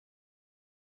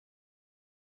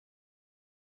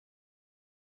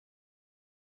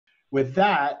with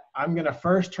that, I'm going to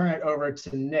first turn it over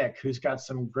to Nick, who's got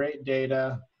some great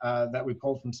data that we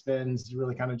pulled from Spins to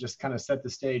really kind of set the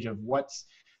stage of what's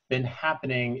been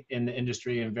happening in the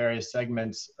industry in various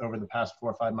segments over the past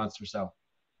 4 or 5 months or so.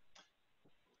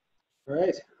 All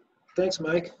right. Thanks,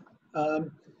 Mike.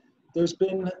 There's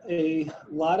been a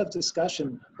lot of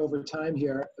discussion over time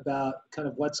here about kind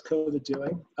of what's COVID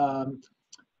doing and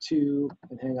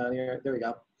hang on here, there we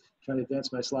go. Trying to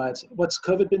advance my slides. What's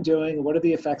COVID been doing? What are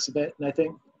the effects of it? And I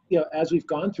think, as we've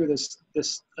gone through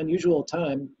this unusual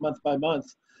time, month by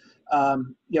month,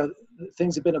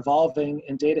 things have been evolving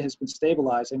and data has been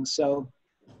stabilizing. So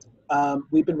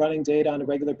we've been running data on a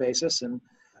regular basis, and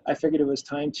I figured it was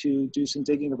time to do some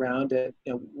digging around at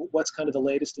what's kind of the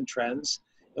latest in trends,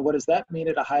 and what does that mean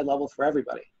at a high level for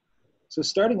everybody. So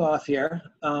starting off here,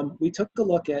 we took a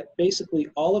look at basically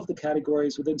all of the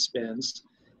categories within Spins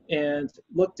and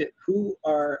looked at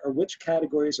which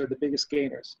categories are the biggest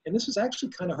gainers. And this was actually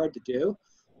kind of hard to do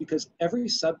because every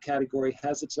subcategory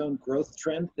has its own growth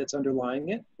trend that's underlying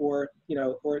it, or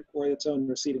its own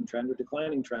receding trend or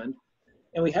declining trend.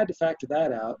 And we had to factor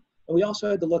that out. And we also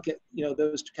had to look at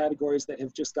those categories that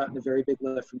have just gotten a very big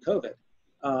lift from COVID.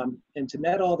 And to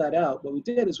net all that out, what we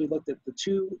did is we looked at the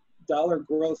 $2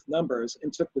 growth numbers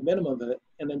and took the minimum of it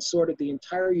and then sorted the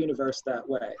entire universe that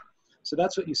way. So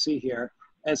that's what you see here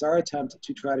as our attempt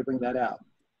to try to bring that out.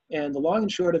 And the long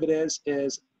and short of it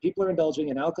is people are indulging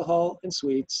in alcohol and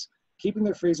sweets, keeping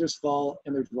their freezers full,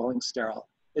 and their dwellings sterile.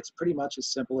 It's pretty much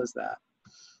as simple as that.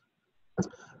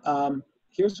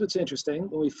 Here's what's interesting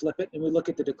when we flip it and we look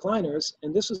at the decliners,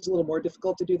 and this was a little more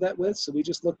difficult to do that with, so we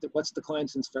just looked at what's declined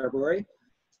since February.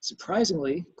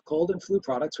 Surprisingly, cold and flu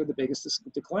products were the biggest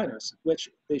decliners, which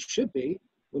they should be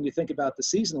when you think about the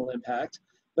seasonal impact,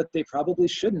 but they probably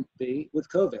shouldn't be with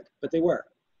COVID, but they were.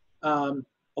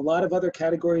 A lot of other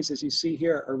categories, as you see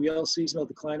here, are real seasonal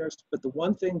decliners, but the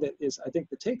one thing that is, I think,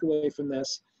 the takeaway from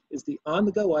this is the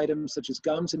on-the-go items such as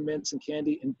gums and mints and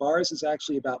candy, and bars is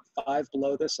actually about 5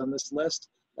 below this on this list.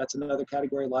 That's another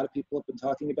category a lot of people have been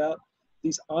talking about.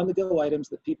 These on-the-go items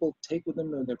that people take with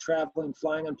them when they're traveling,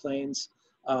 flying on planes,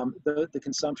 the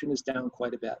consumption is down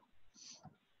quite a bit.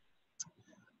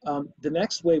 The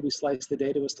next way we sliced the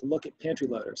data was to look at pantry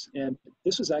loaders. And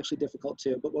this was actually difficult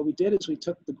too, but what we did is we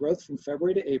took the growth from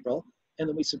February to April, and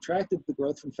then we subtracted the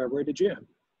growth from February to June.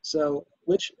 So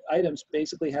which items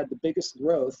basically had the biggest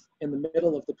growth in the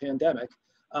middle of the pandemic,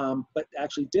 but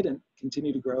actually didn't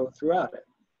continue to grow throughout it.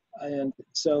 And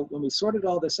so when we sorted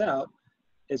all this out,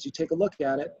 as you take a look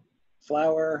at it,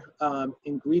 flour,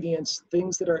 ingredients,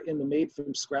 things that are in the made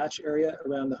from scratch area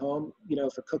around the home,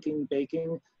 for cooking,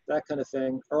 baking, that kind of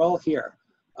thing, are all here.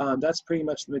 That's pretty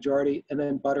much the majority, and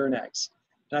then butter and eggs.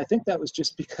 And I think that was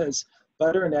just because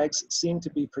butter and eggs seem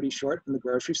to be pretty short in the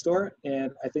grocery store,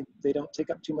 and I think they don't take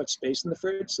up too much space in the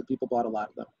fridge, so people bought a lot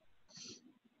of them.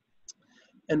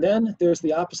 And then there's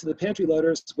the opposite of the pantry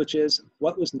loaders, which is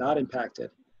what was not impacted.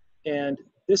 And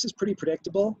this is pretty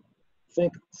predictable.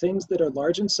 Think things that are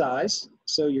large in size.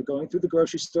 So you're going through the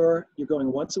grocery store, you're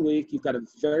going once a week, you've got a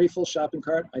very full shopping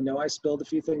cart. I know I spilled a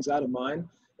few things out of mine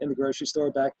in the grocery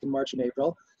store back in March and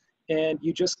April, and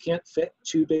you just can't fit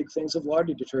 2 big things of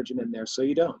laundry detergent in there, so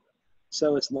you don't.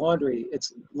 So it's laundry,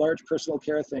 it's large personal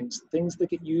care things, things that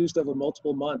get used over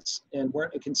multiple months and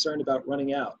weren't a concern about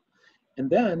running out. And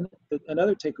then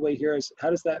another takeaway here is, how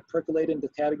does that percolate into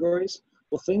categories?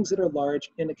 Well, things that are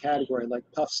large in a category, like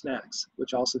puff snacks,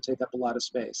 which also take up a lot of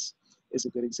space, is a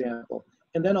good example.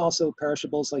 And then also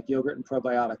perishables like yogurt and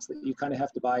probiotics that you kind of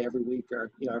have to buy every week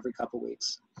or every couple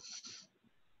weeks.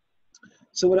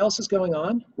 So what else is going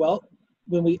on? Well,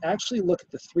 when we actually look at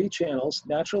the 3 channels,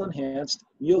 natural, enhanced,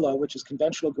 MULO, which is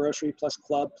conventional grocery plus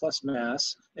club plus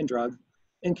mass and drug,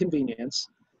 and convenience,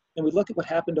 and we look at what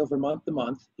happened over month to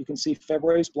month, you can see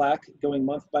February's black going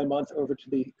month by month over to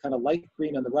the kind of light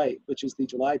green on the right, which is the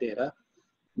July data.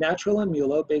 Natural and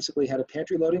MULO basically had a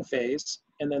pantry loading phase,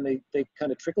 and then they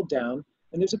kind of trickled down,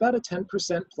 and there's about a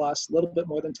 10% plus, a little bit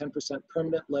more than 10%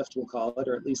 permanent lift, we'll call it,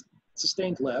 or at least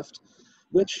sustained lift,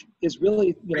 which is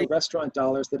really restaurant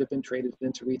dollars that have been traded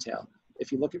into retail.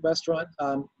 If you look at restaurant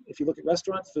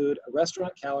food, a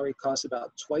restaurant calorie costs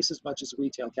about twice as much as a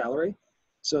retail calorie.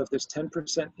 So if there's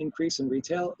 10% increase in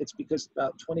retail, it's because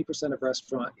about 20% of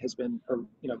restaurant has been, or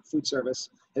food service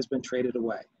has been traded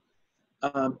away.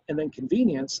 And then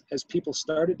convenience, as people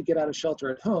started to get out of shelter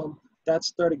at home, that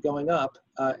started going up,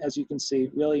 as you can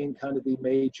see, really in kind of the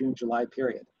May, June, July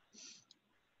period.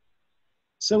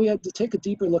 So we had to take a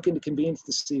deeper look into convenience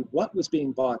to see what was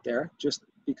being bought there, just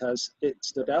because it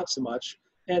stood out so much.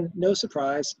 And no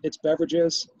surprise, it's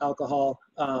beverages, alcohol,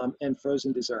 and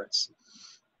frozen desserts.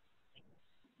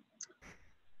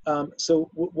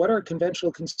 What are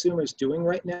conventional consumers doing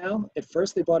right now? At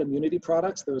first, they bought immunity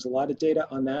products. There was a lot of data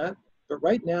on that. But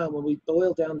right now, when we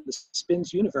boil down the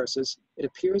SPINS universes, it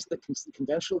appears that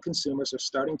conventional consumers are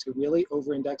starting to really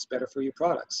over-index better for you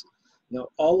products. You know,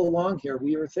 all along here,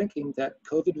 we were thinking that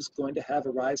COVID was going to have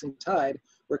a rising tide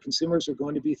where consumers are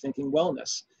going to be thinking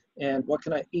wellness. And what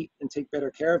can I eat and take better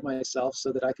care of myself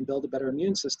so that I can build a better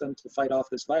immune system to fight off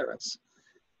this virus?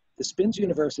 The SPINS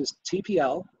universe's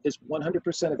TPL is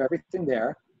 100% of everything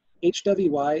there.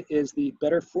 HWY is the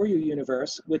better for you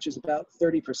universe, which is about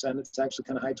 30%. It's actually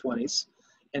kind of high 20s.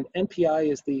 And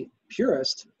NPI is the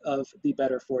purest of the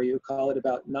better for you, call it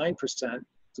about 9%.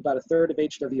 It's about a third of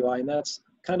HWI, and that's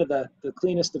kind of the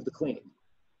cleanest of the clean.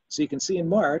 So you can see in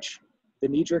March, the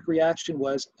knee-jerk reaction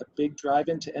was a big drive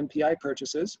into NPI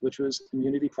purchases, which was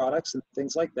immunity products and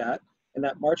things like that. And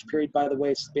that March period, by the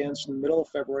way, spans from the middle of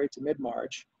February to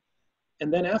mid-March.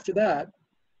 And then after that,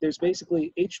 there's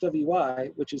basically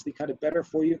HWY, which is the kind of better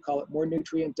for you, call it more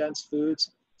nutrient dense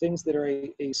foods, things that are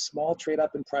a small trade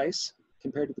up in price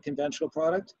compared to the conventional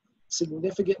product,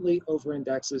 significantly over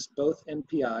indexes both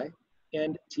NPI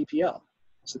and TPL.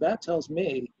 So that tells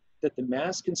me that the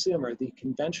mass consumer, the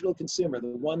conventional consumer, the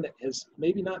one that has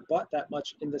maybe not bought that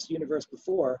much in this universe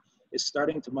before, is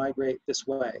starting to migrate this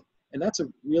way. And that's a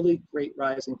really great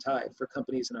rising tide for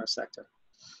companies in our sector.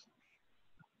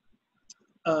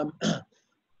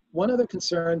 One other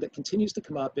concern that continues to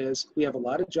come up is we have a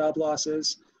lot of job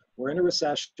losses, we're in a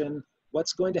recession,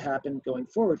 what's going to happen going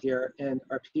forward here, and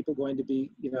are people going to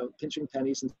be, you know, pinching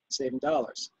pennies and saving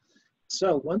dollars?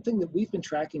 So one thing that we've been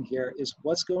tracking here is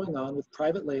what's going on with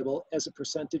private label as a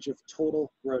percentage of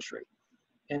total grocery.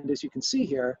 And as you can see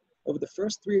here, over the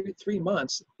first three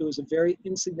months, it was a very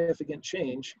insignificant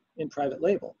change in private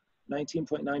label,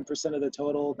 19.9% of the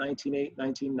total, 19.8,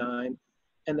 19.9.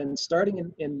 And then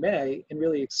starting in May and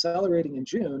really accelerating in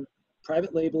June,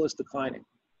 private label is declining.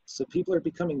 So people are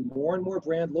becoming more and more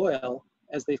brand loyal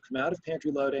as they've come out of pantry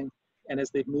loading and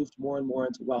as they've moved more and more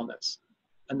into wellness.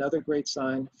 Another great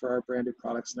sign for our branded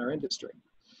products in our industry.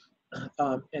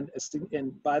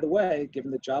 And by the way,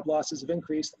 given the job losses have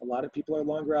increased, a lot of people are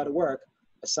longer out of work,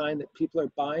 a sign that people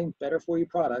are buying better for you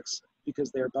products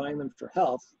because they're buying them for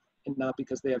health and not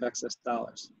because they have excess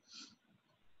dollars.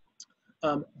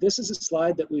 This is a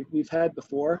slide that we've had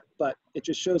before, but it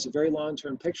just shows a very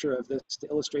long-term picture of this to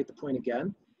illustrate the point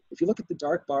again. If you look at the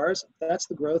dark bars, that's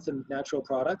the growth in natural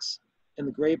products, and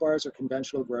the gray bars are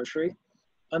conventional grocery.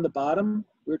 On the bottom,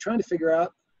 we were trying to figure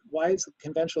out why is the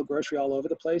conventional grocery all over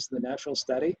the place and the natural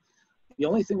steady. The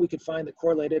only thing we could find that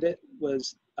correlated it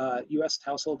was US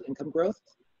household income growth.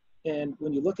 And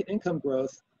when you look at income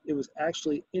growth, it was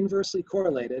actually inversely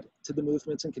correlated to the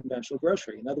movements in conventional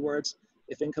grocery. In other words,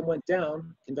 if income went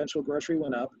down, conventional grocery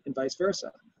went up, and vice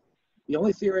versa. The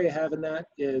only theory I have in that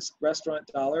is restaurant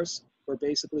dollars were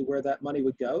basically where that money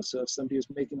would go. So if somebody was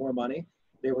making more money,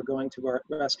 they were going to our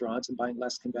restaurants and buying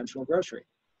less conventional grocery.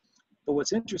 But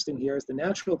what's interesting here is the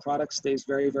natural product stays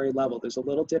very, very level. There's a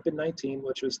little dip in 19,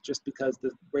 which was just because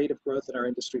the rate of growth in our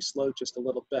industry slowed just a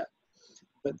little bit.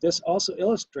 But this also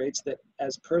illustrates that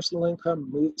as personal income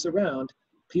moves around,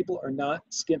 people are not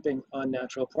skimping on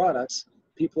natural products.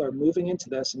 People are moving into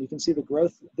this, and you can see the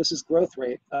growth. This is growth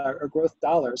rate or growth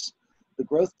dollars. The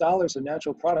growth dollars of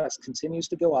natural products continues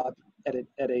to go up at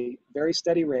a very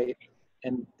steady rate.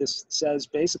 And this says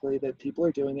basically that people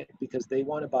are doing it because they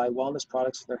want to buy wellness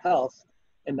products for their health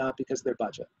and not because of their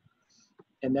budget.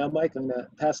 And now, Mike, I'm going to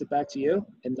pass it back to you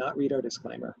and not read our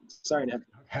disclaimer. Sorry, Nick.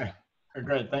 Okay,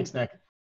 great. Thanks, Nick.